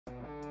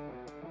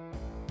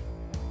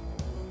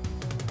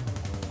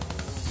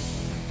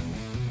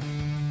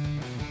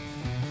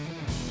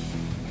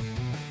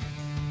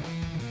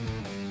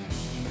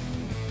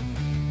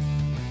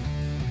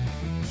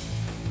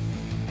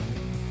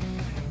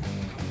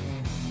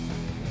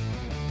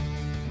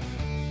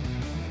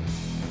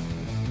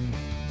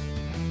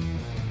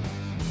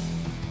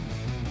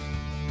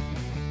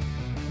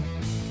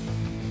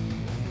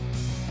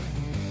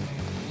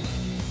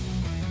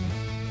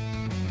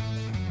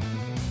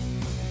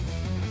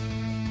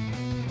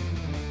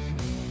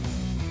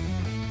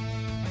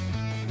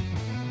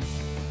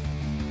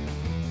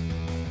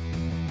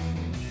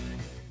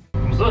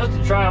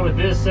try with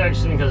this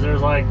section because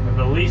there's like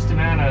the least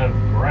amount of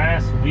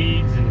grass,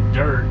 weeds, and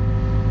dirt.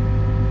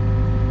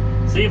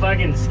 See if I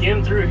can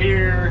skim through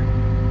here,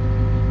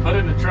 put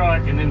it in the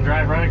truck, and then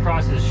drive right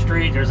across the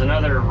street. There's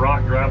another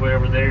rock driveway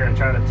over there, and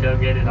try to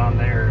tailgate it on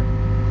there.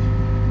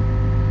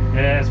 And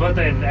it's what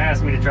they've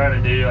asked me to try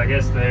to do. I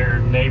guess their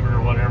neighbor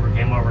or whatever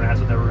came over and asked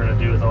what they were going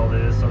to do with all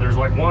this. So there's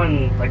like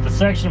one, like the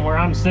section where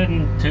I'm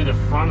sitting to the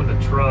front of the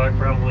truck,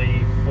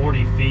 probably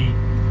 40 feet.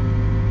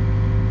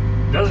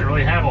 Doesn't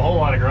really have a whole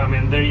lot of ground. I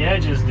mean, the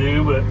edges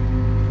do, but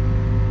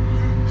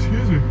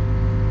excuse me,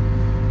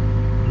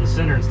 the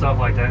center and stuff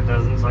like that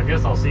doesn't. So I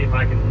guess I'll see if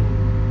I can,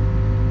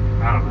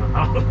 I don't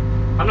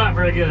know. I'm not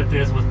very good at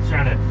this with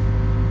trying to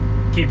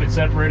keep it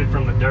separated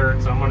from the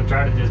dirt, so I'm going to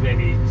try to just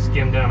maybe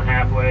skim down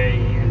halfway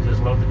and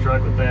just load the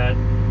truck with that.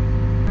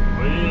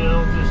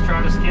 We'll just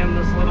try to skim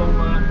this little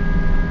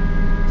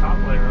top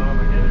layer off,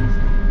 I guess.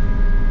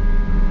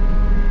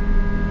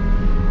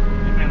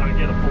 You may not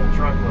get a full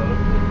truckload.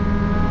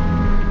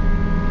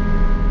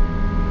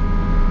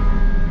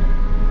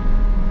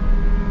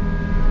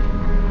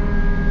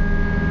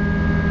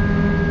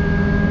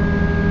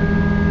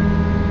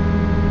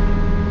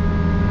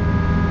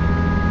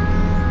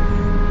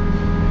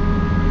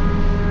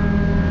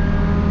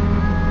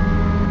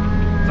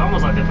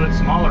 Almost like they put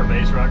smaller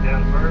base rock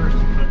down first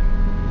and put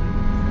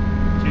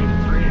 2 to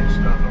 3 inch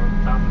stuff over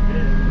the top of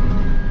it.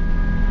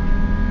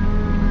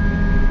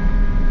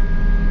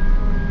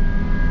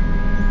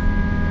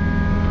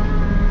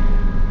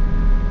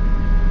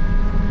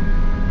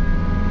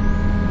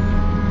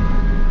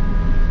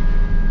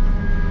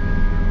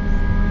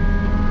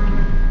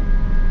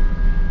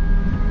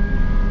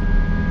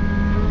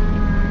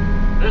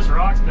 This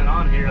rock's been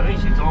on here, I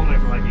think she told me,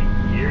 for like a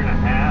year and a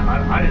half.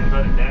 I didn't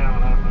put it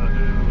down. I don't know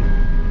who.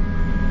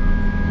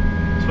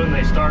 It's when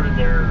they started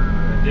their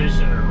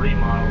addition or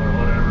remodel or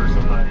whatever.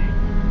 Somebody,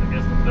 I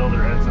guess the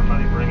builder had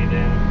somebody bring it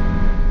in.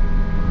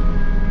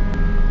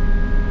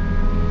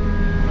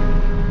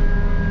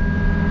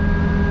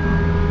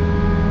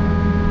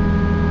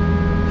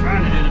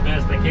 Trying to do the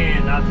best they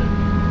can not to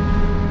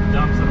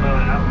dump some of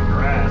it out in the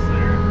grass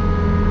there.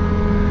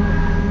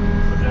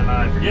 So then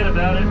I forget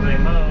about it and they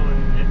mow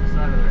and hit the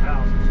side of their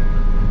house or something.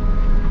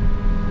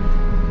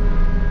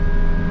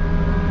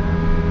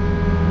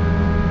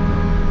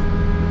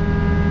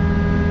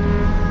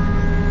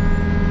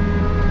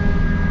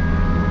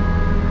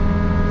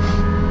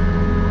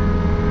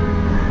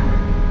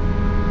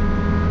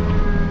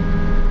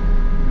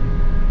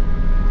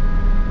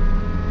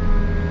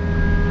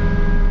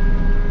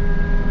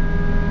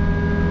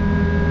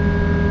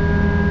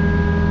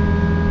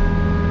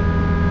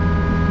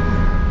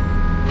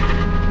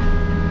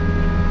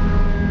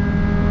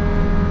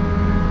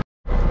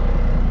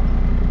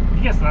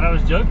 I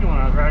was joking when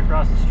I was right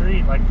across the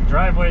street. Like, the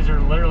driveways are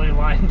literally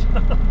lined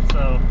up.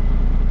 So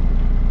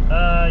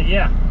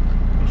yeah,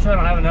 I'm sure I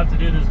don't have enough to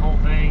do this whole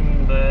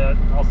thing, but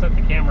I'll set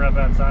the camera up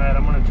outside.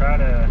 I'm gonna try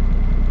to,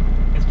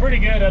 it's pretty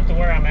good up to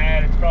where I'm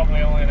at. It's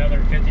probably only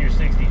another 50 or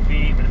 60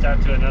 feet, but it's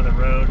out to another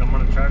road. I'm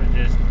gonna try to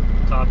just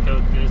top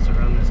coat this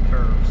around this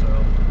curve.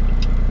 So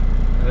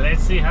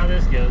let's see how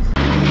this goes.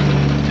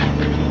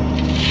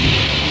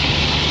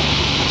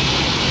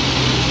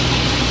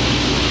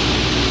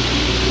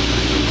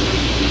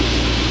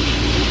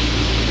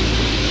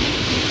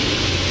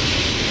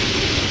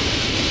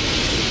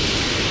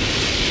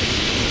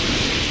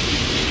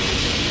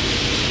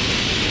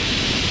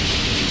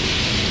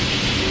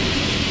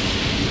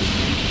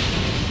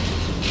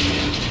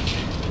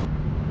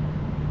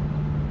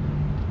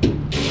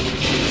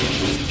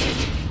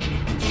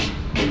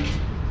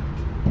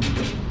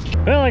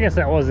 Well, I guess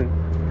that wasn't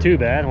too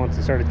bad once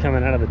it started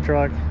coming out of the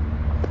truck.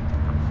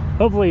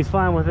 Hopefully he's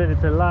fine with it.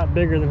 It's a lot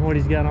bigger than what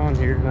he's got on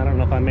here. And I don't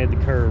know if I made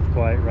the curve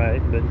quite right,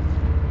 but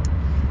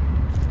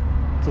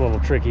it's a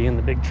little tricky in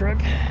the big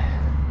truck.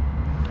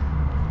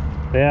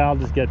 Yeah, I'll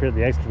just get up here with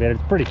the excavator.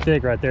 It's pretty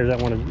thick right there. I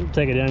don't want to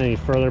take it down any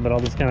further, but I'll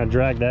just kind of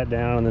drag that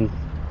down and then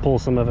pull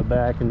some of it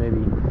back and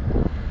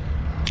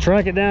maybe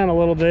shrink it down a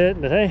little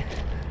bit. But hey,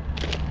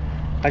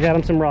 I got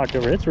him some rock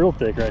over here. It's real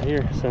thick right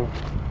here, so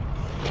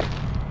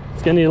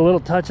it's gonna need a little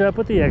touch up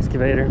with the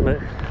excavator, but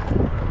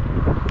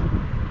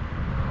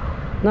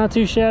not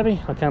too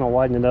shabby. I'll kind of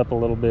widen it up a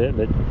little bit,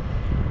 but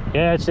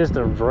yeah, it's just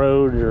a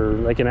road, or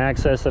they can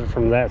access it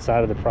from that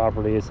side of the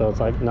property, so it's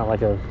like not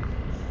like a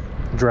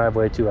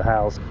driveway to a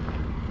house.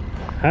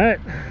 All right,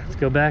 let's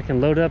go back and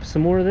load up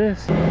some more of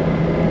this.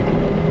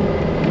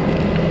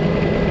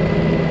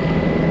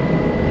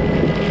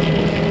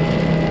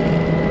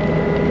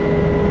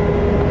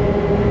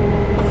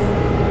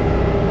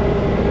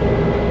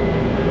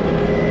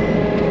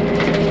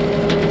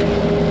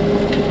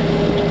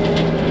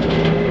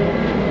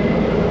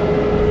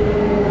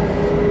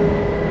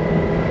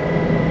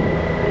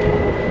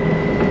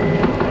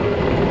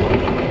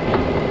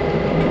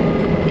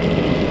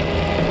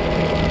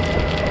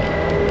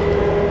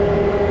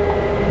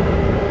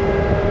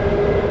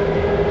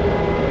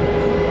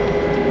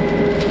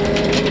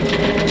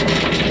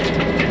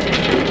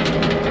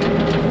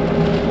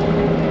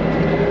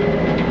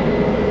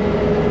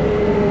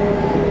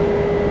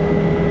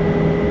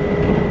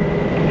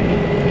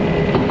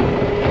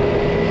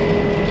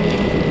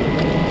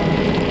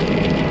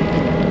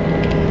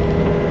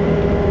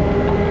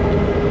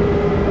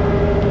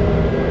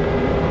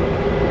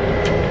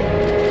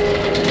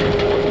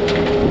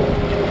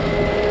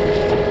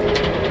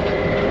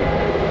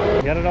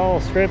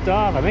 scraped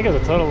off. I think it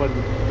was a total of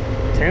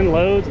 10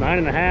 loads,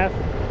 9.5.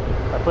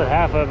 I put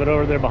half of it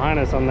over there behind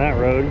us on that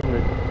road.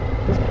 But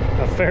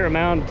a fair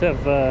amount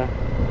of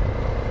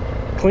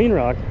clean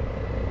rock.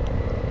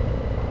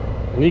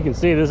 And you can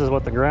see this is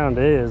what the ground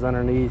is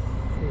underneath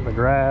the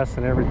grass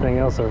and everything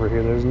else over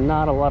here. There's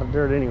not a lot of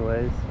dirt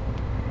anyways.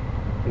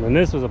 And then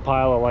this was a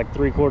pile of like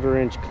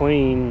 3/4 inch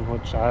clean,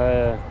 which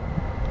I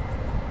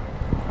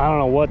don't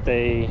know what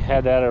they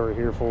had that over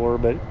here for,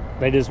 but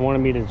they just wanted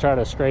me to try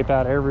to scrape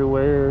out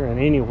everywhere and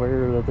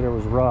anywhere that there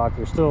was rock.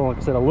 There's still, like I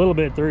said, a little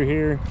bit through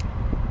here.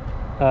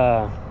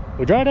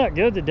 We dried out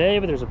good today,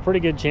 but there's a pretty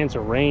good chance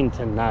of rain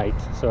tonight.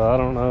 So I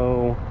don't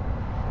know.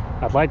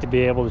 I'd like to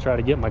be able to try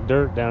to get my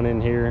dirt down in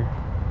here.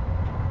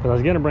 But I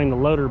was gonna bring the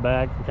loader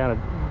back and kind of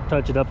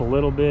touch it up a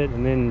little bit,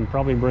 and then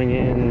probably bring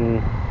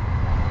in,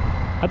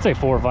 I'd say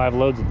 4 or 5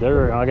 loads of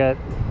dirt.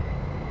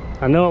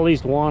 I know at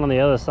least one on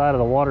the other side of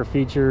the water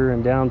feature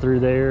and down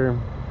through there.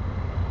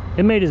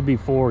 It may just be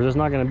 4 because it's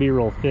not going to be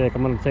real thick.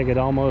 I'm going to take it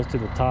almost to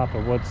the top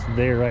of what's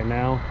there right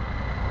now,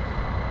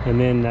 and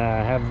then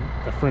have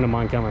a friend of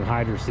mine come in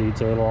Hydroseed,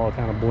 so it'll all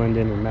kind of blend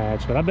in and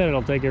match. But I bet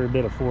it'll take every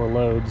bit of 4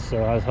 loads,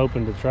 so I was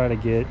hoping to try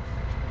to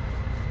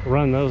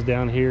run those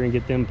down here and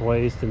get them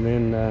placed, and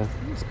then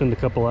spend a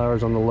couple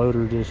hours on the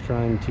loader just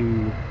trying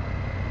to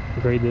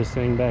grade this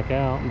thing back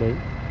out. But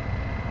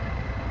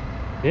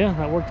yeah,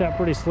 that worked out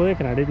pretty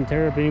slick, and I didn't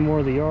tear up any more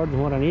of the yard than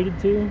what I needed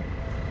to,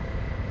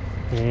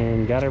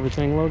 and got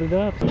everything loaded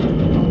up.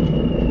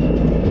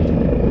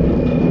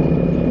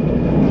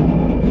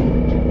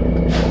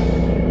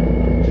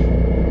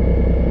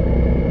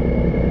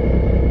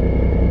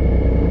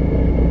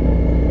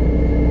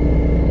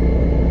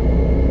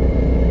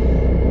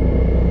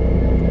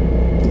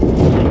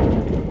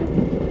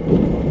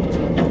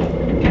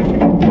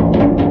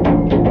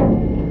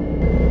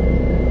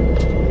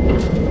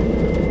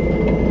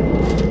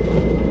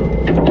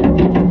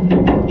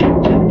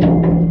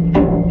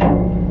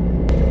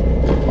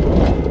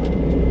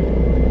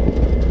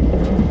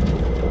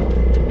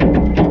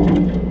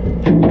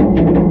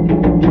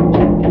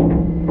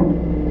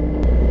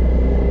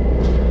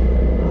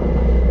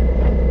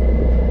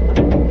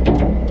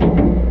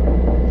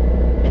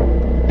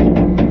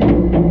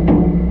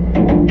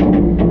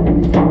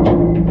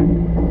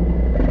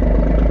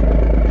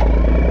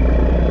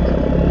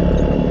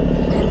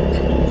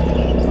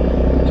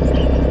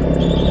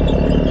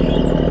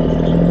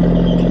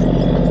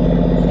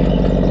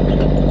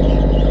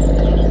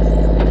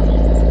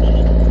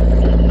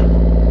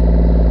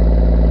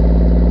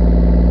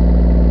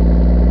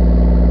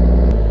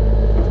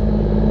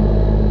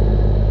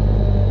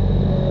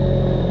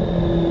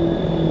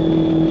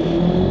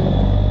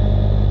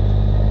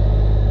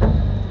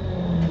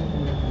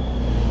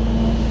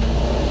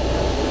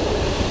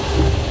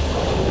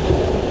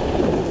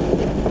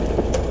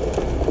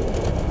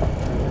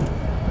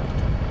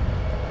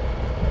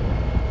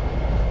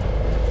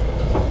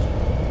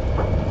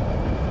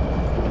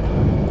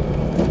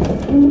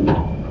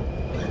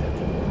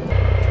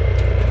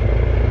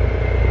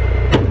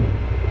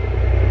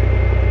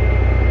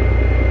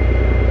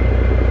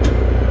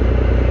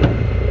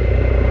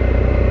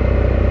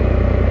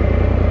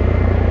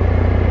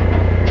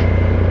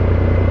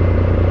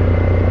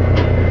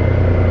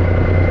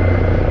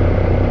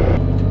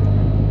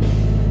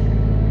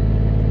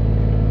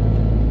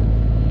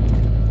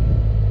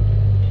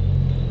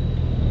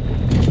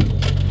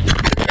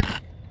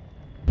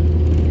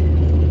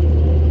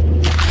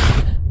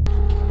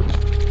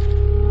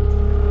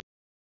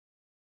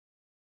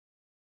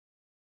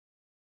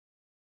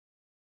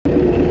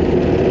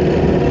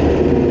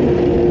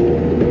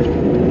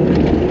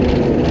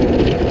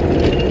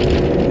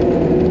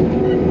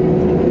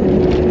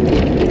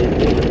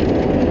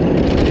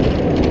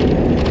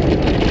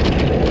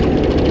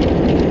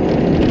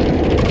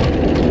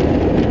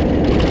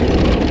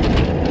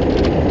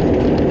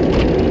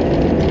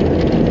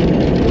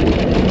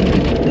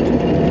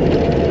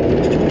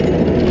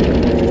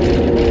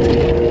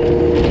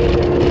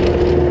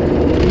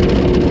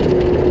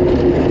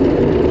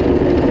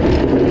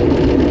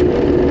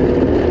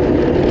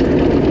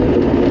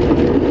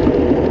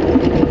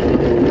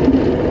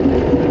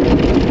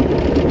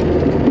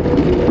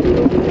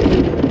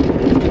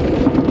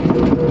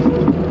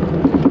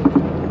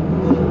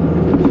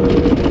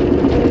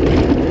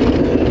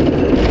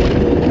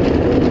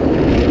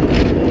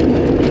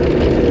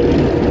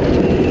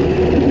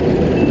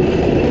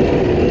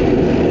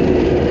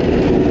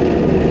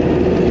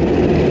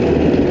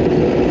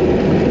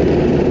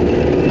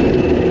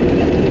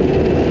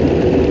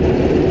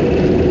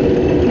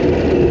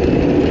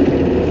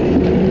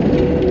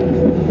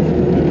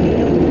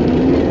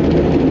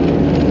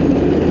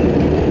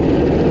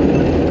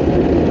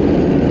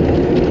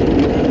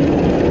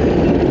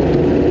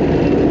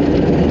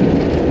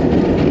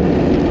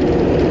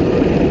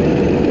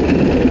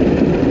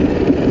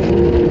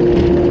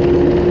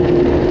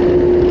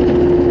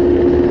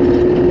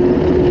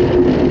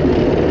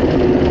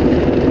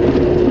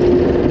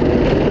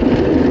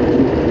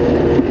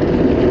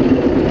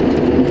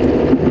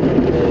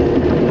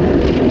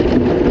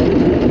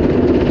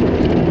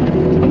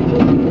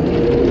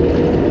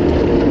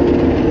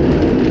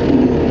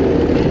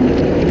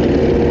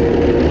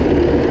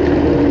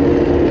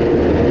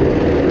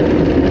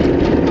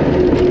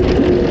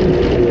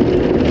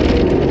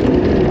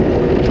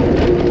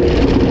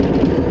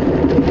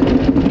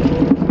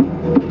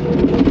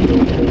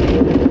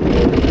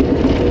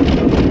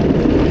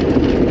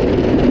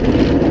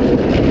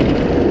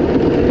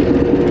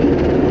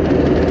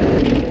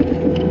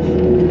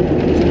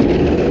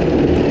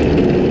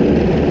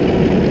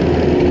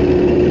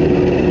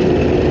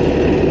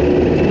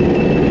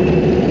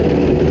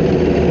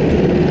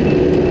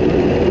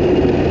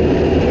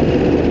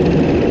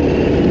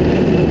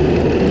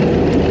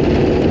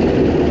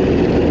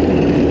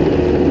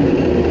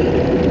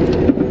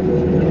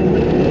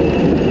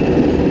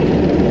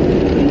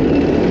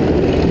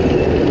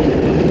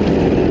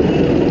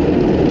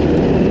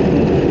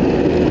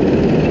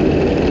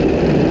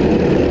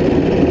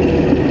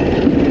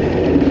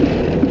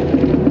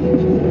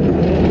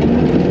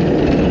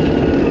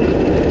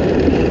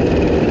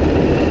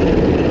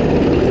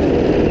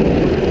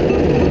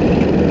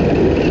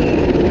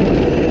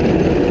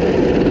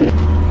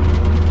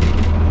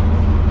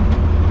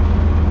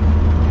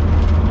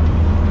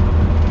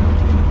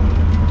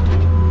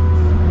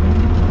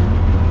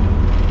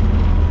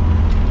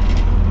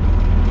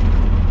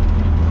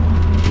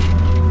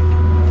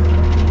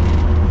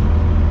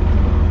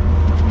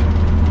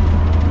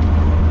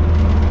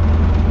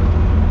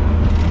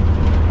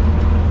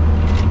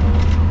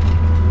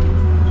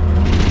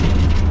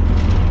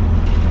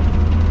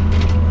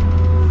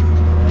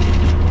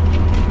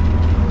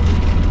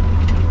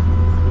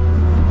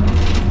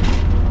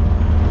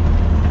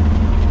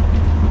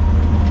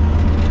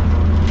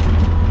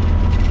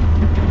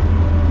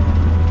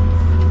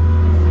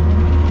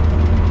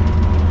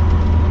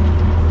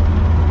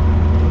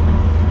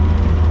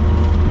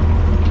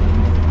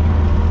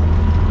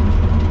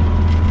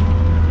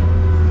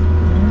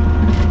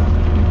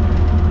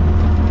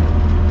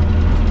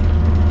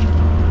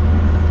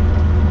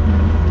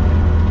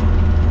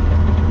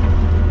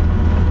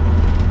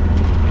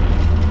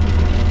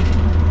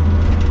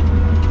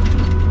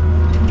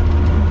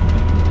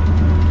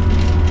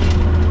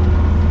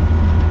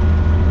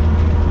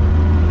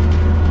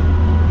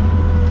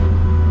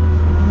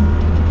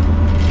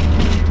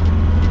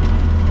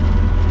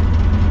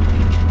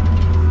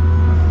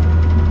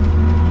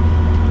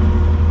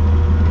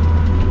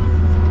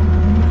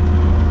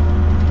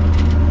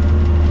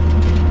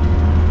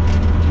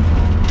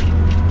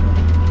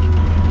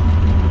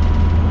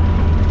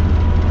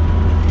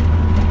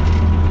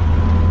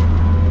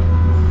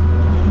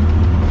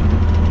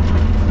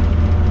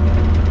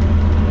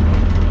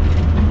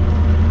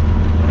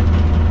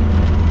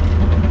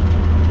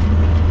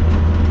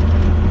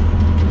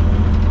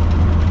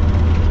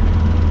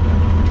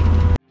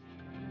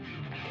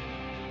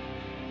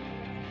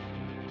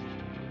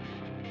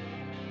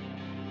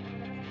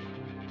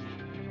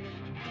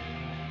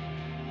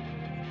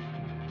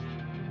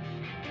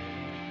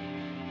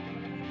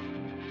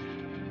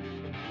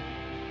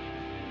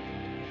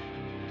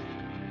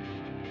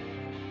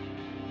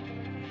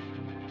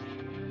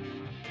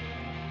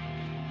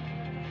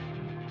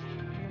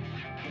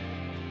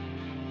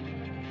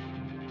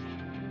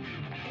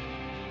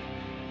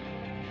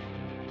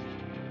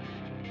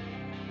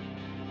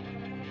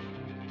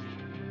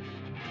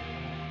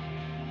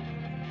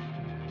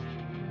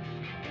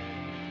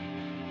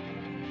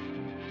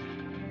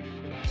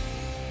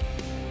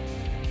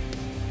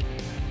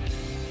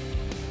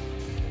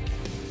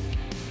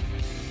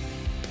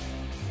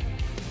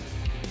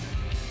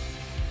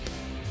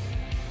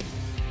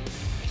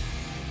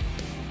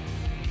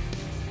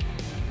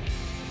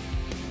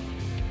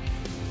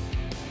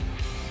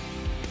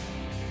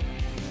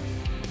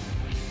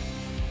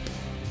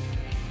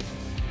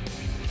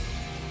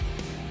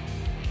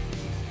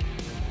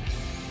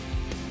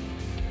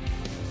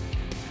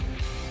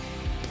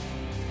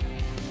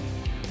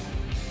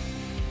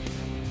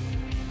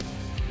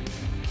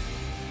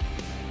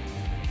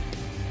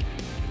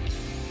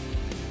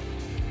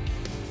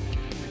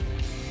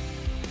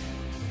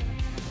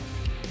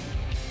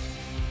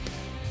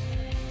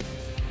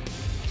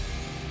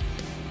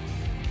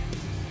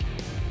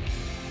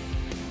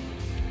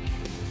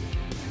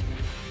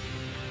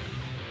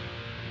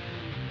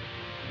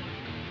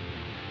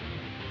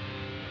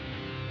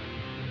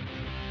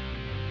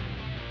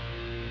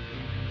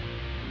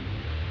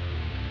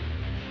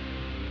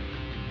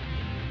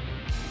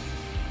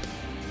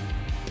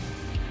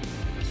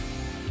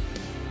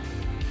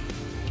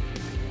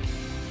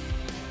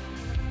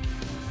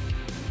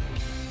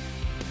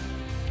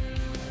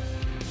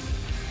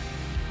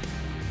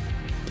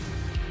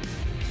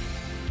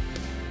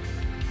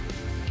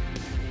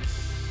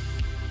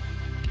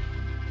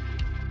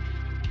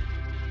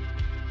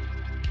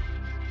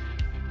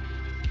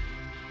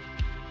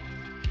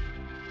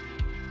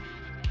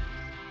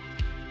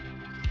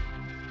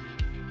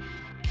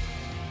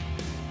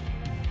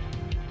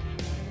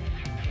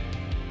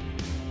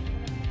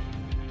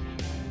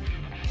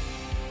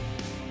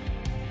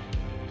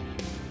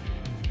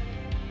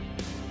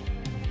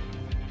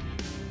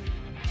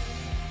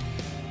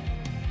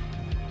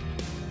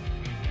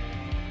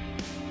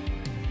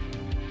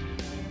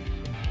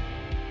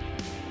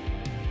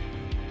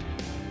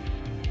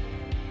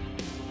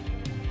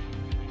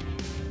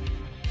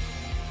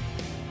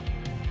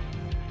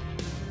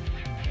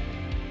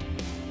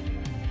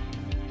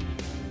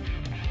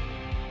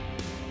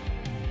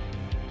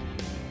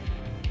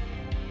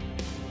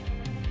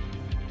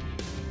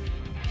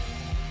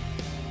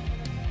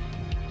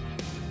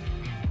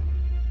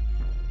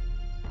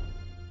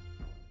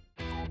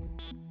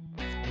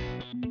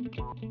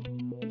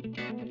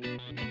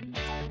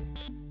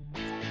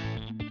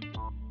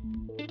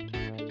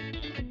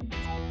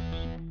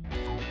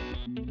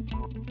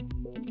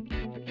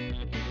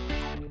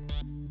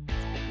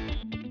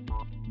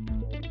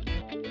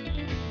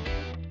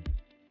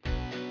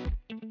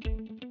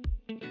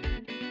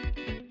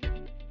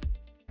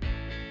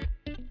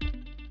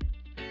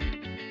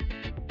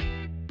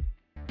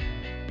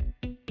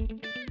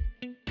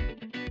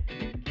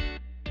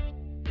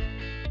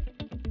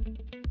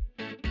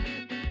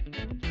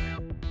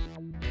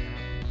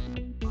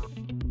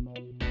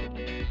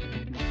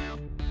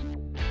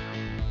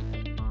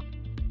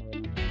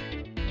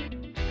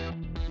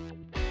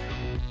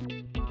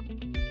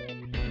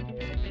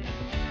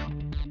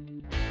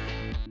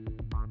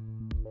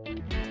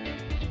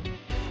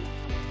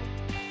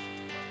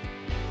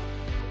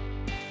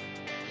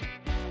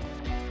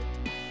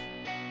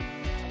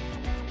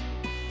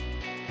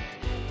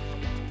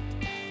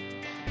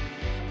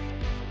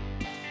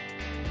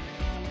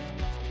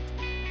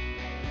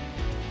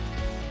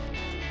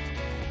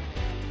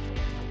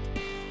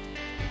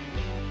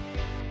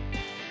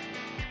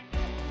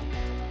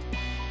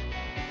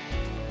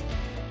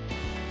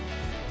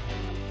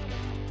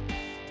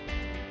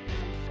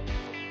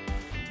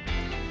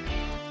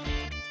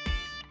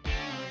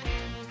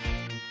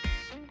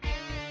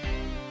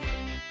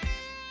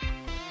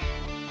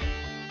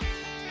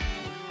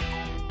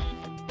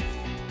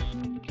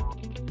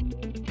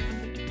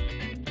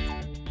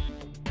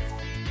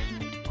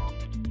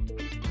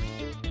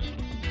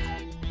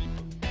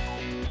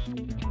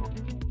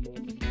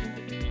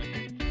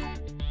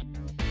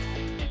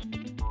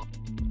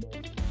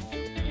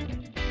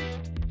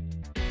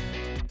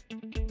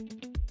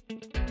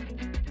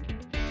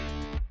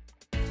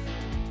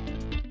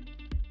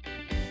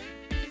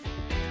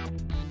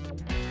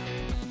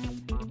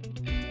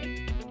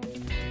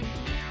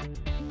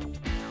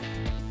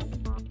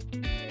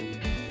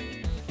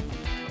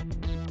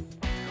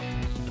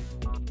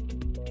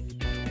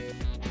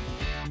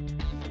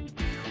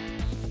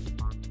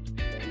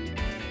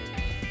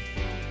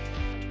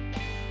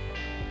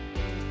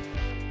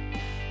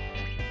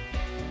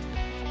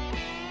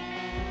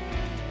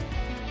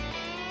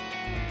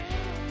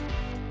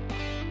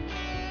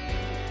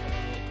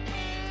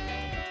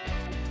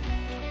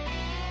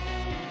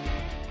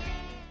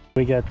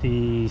 We got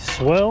the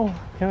swell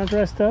kind of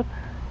dressed up,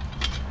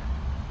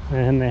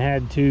 and they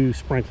had 2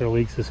 sprinkler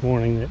leaks this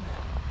morning.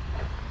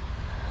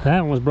 That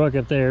one was broke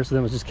up there, so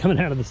that was just coming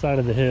out of the side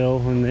of the hill,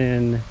 and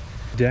then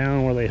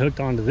down where they hooked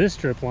onto this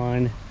strip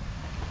line,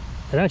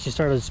 it actually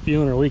started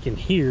spewing or leaking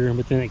here,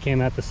 but then it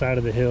came out the side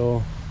of the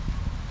hill.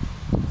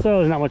 So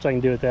there's not much I can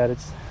do with that.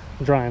 It's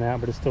drying out,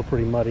 but it's still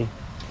pretty muddy.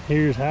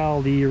 Here's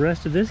how the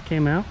rest of this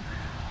came out.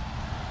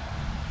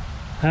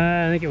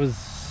 I think it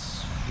was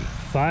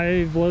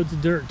 5 loads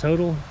of dirt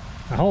total.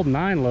 I hauled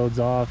 9 loads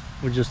off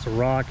with just the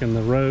rock and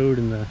the road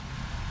and the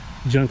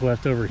junk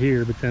left over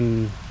here, but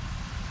then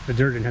the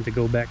dirt didn't have to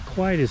go back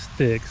quite as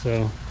thick,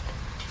 so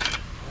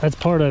that's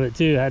part of it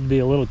too. I had to be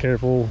a little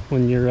careful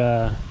when you're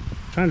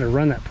trying to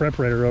run that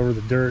preparator over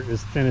the dirt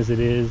as thin as it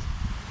is.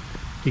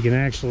 You can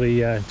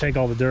actually take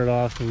all the dirt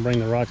off and bring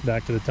the rocks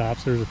back to the top.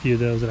 So there's a few of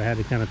those that I had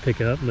to kind of pick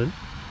up,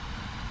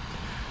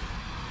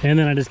 and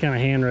then I just kind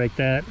of hand rake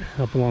that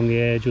up along the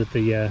edge with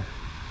the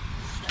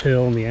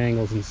hill and the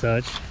angles and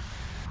such.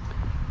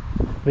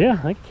 But yeah, I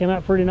think it came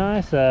out pretty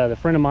nice. The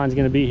friend of mine's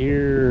going to be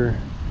here,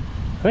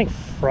 I think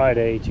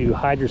Friday, to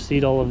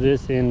hydroseed all of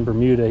this in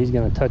Bermuda. He's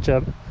going to touch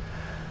up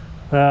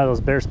those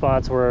bare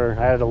spots where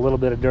I had a little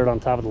bit of dirt on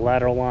top of the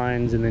lateral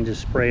lines, and then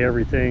just spray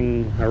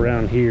everything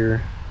around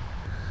here.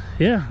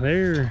 Yeah,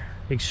 they're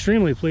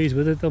extremely pleased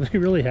with it. They'll be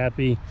really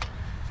happy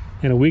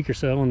in a week or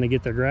so when they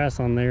get their grass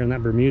on there in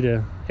that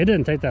Bermuda. It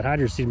doesn't take that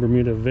hydroseed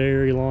Bermuda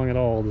very long at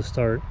all to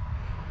start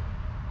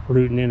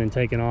rooting in and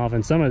taking off,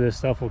 and some of this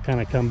stuff will kind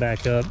of come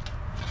back up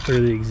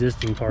through the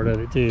existing part of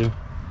it too.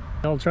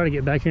 I'll try to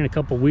get back here in a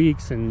couple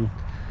weeks, and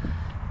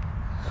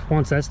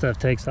once that stuff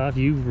takes off,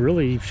 you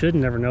really should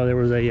never know there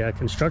was a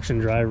construction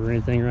drive or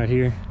anything right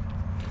here.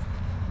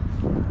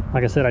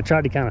 Like I said, I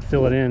tried to kind of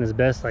fill it in as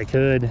best I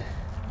could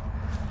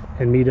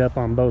and meet up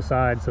on both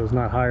sides so it's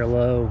not high or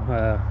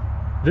low.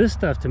 This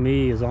stuff to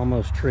me is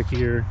almost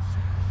trickier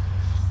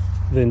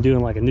than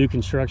doing like a new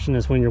construction.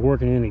 Is when you're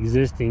working in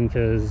existing,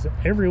 because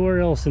everywhere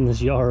else in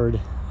this yard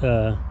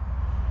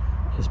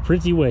is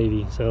pretty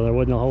wavy, so there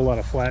wasn't a whole lot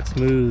of flat,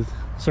 smooth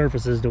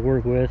surfaces to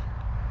work with.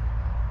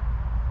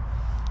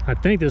 I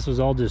think this was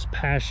all just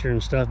pasture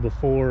and stuff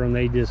before, and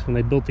when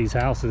they built these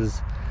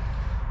houses,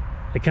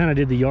 they kind of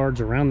did the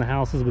yards around the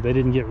houses, but they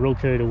didn't get real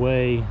carried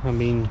away. I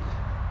mean,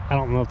 I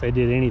don't know if they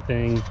did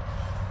anything.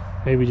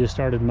 Maybe just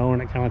started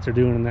mowing it kind of like they're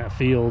doing in that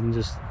field and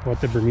just let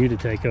the Bermuda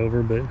take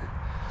over. But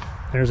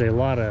there's a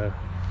lot of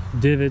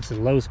divots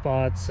and low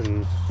spots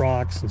and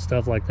rocks and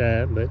stuff like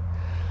that. But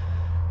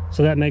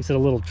so that makes it a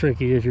little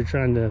tricky if you're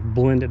trying to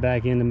blend it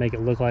back in to make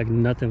it look like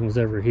nothing was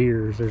ever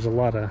here. There's a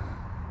lot of,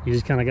 you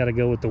just kind of got to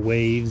go with the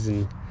waves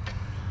and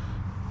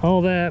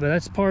all that, but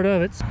that's part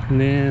of it.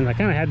 And then I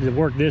kind of had to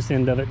work this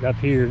end of it up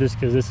here just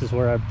because this is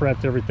where I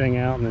prepped everything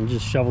out and then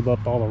just shoveled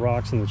up all the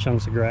rocks and the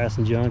chunks of grass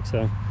and junk,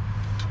 so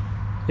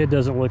it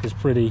doesn't look as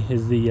pretty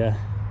as the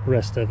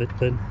rest of it.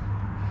 But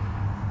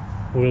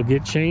we'll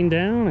get chained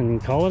down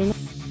and call it enough.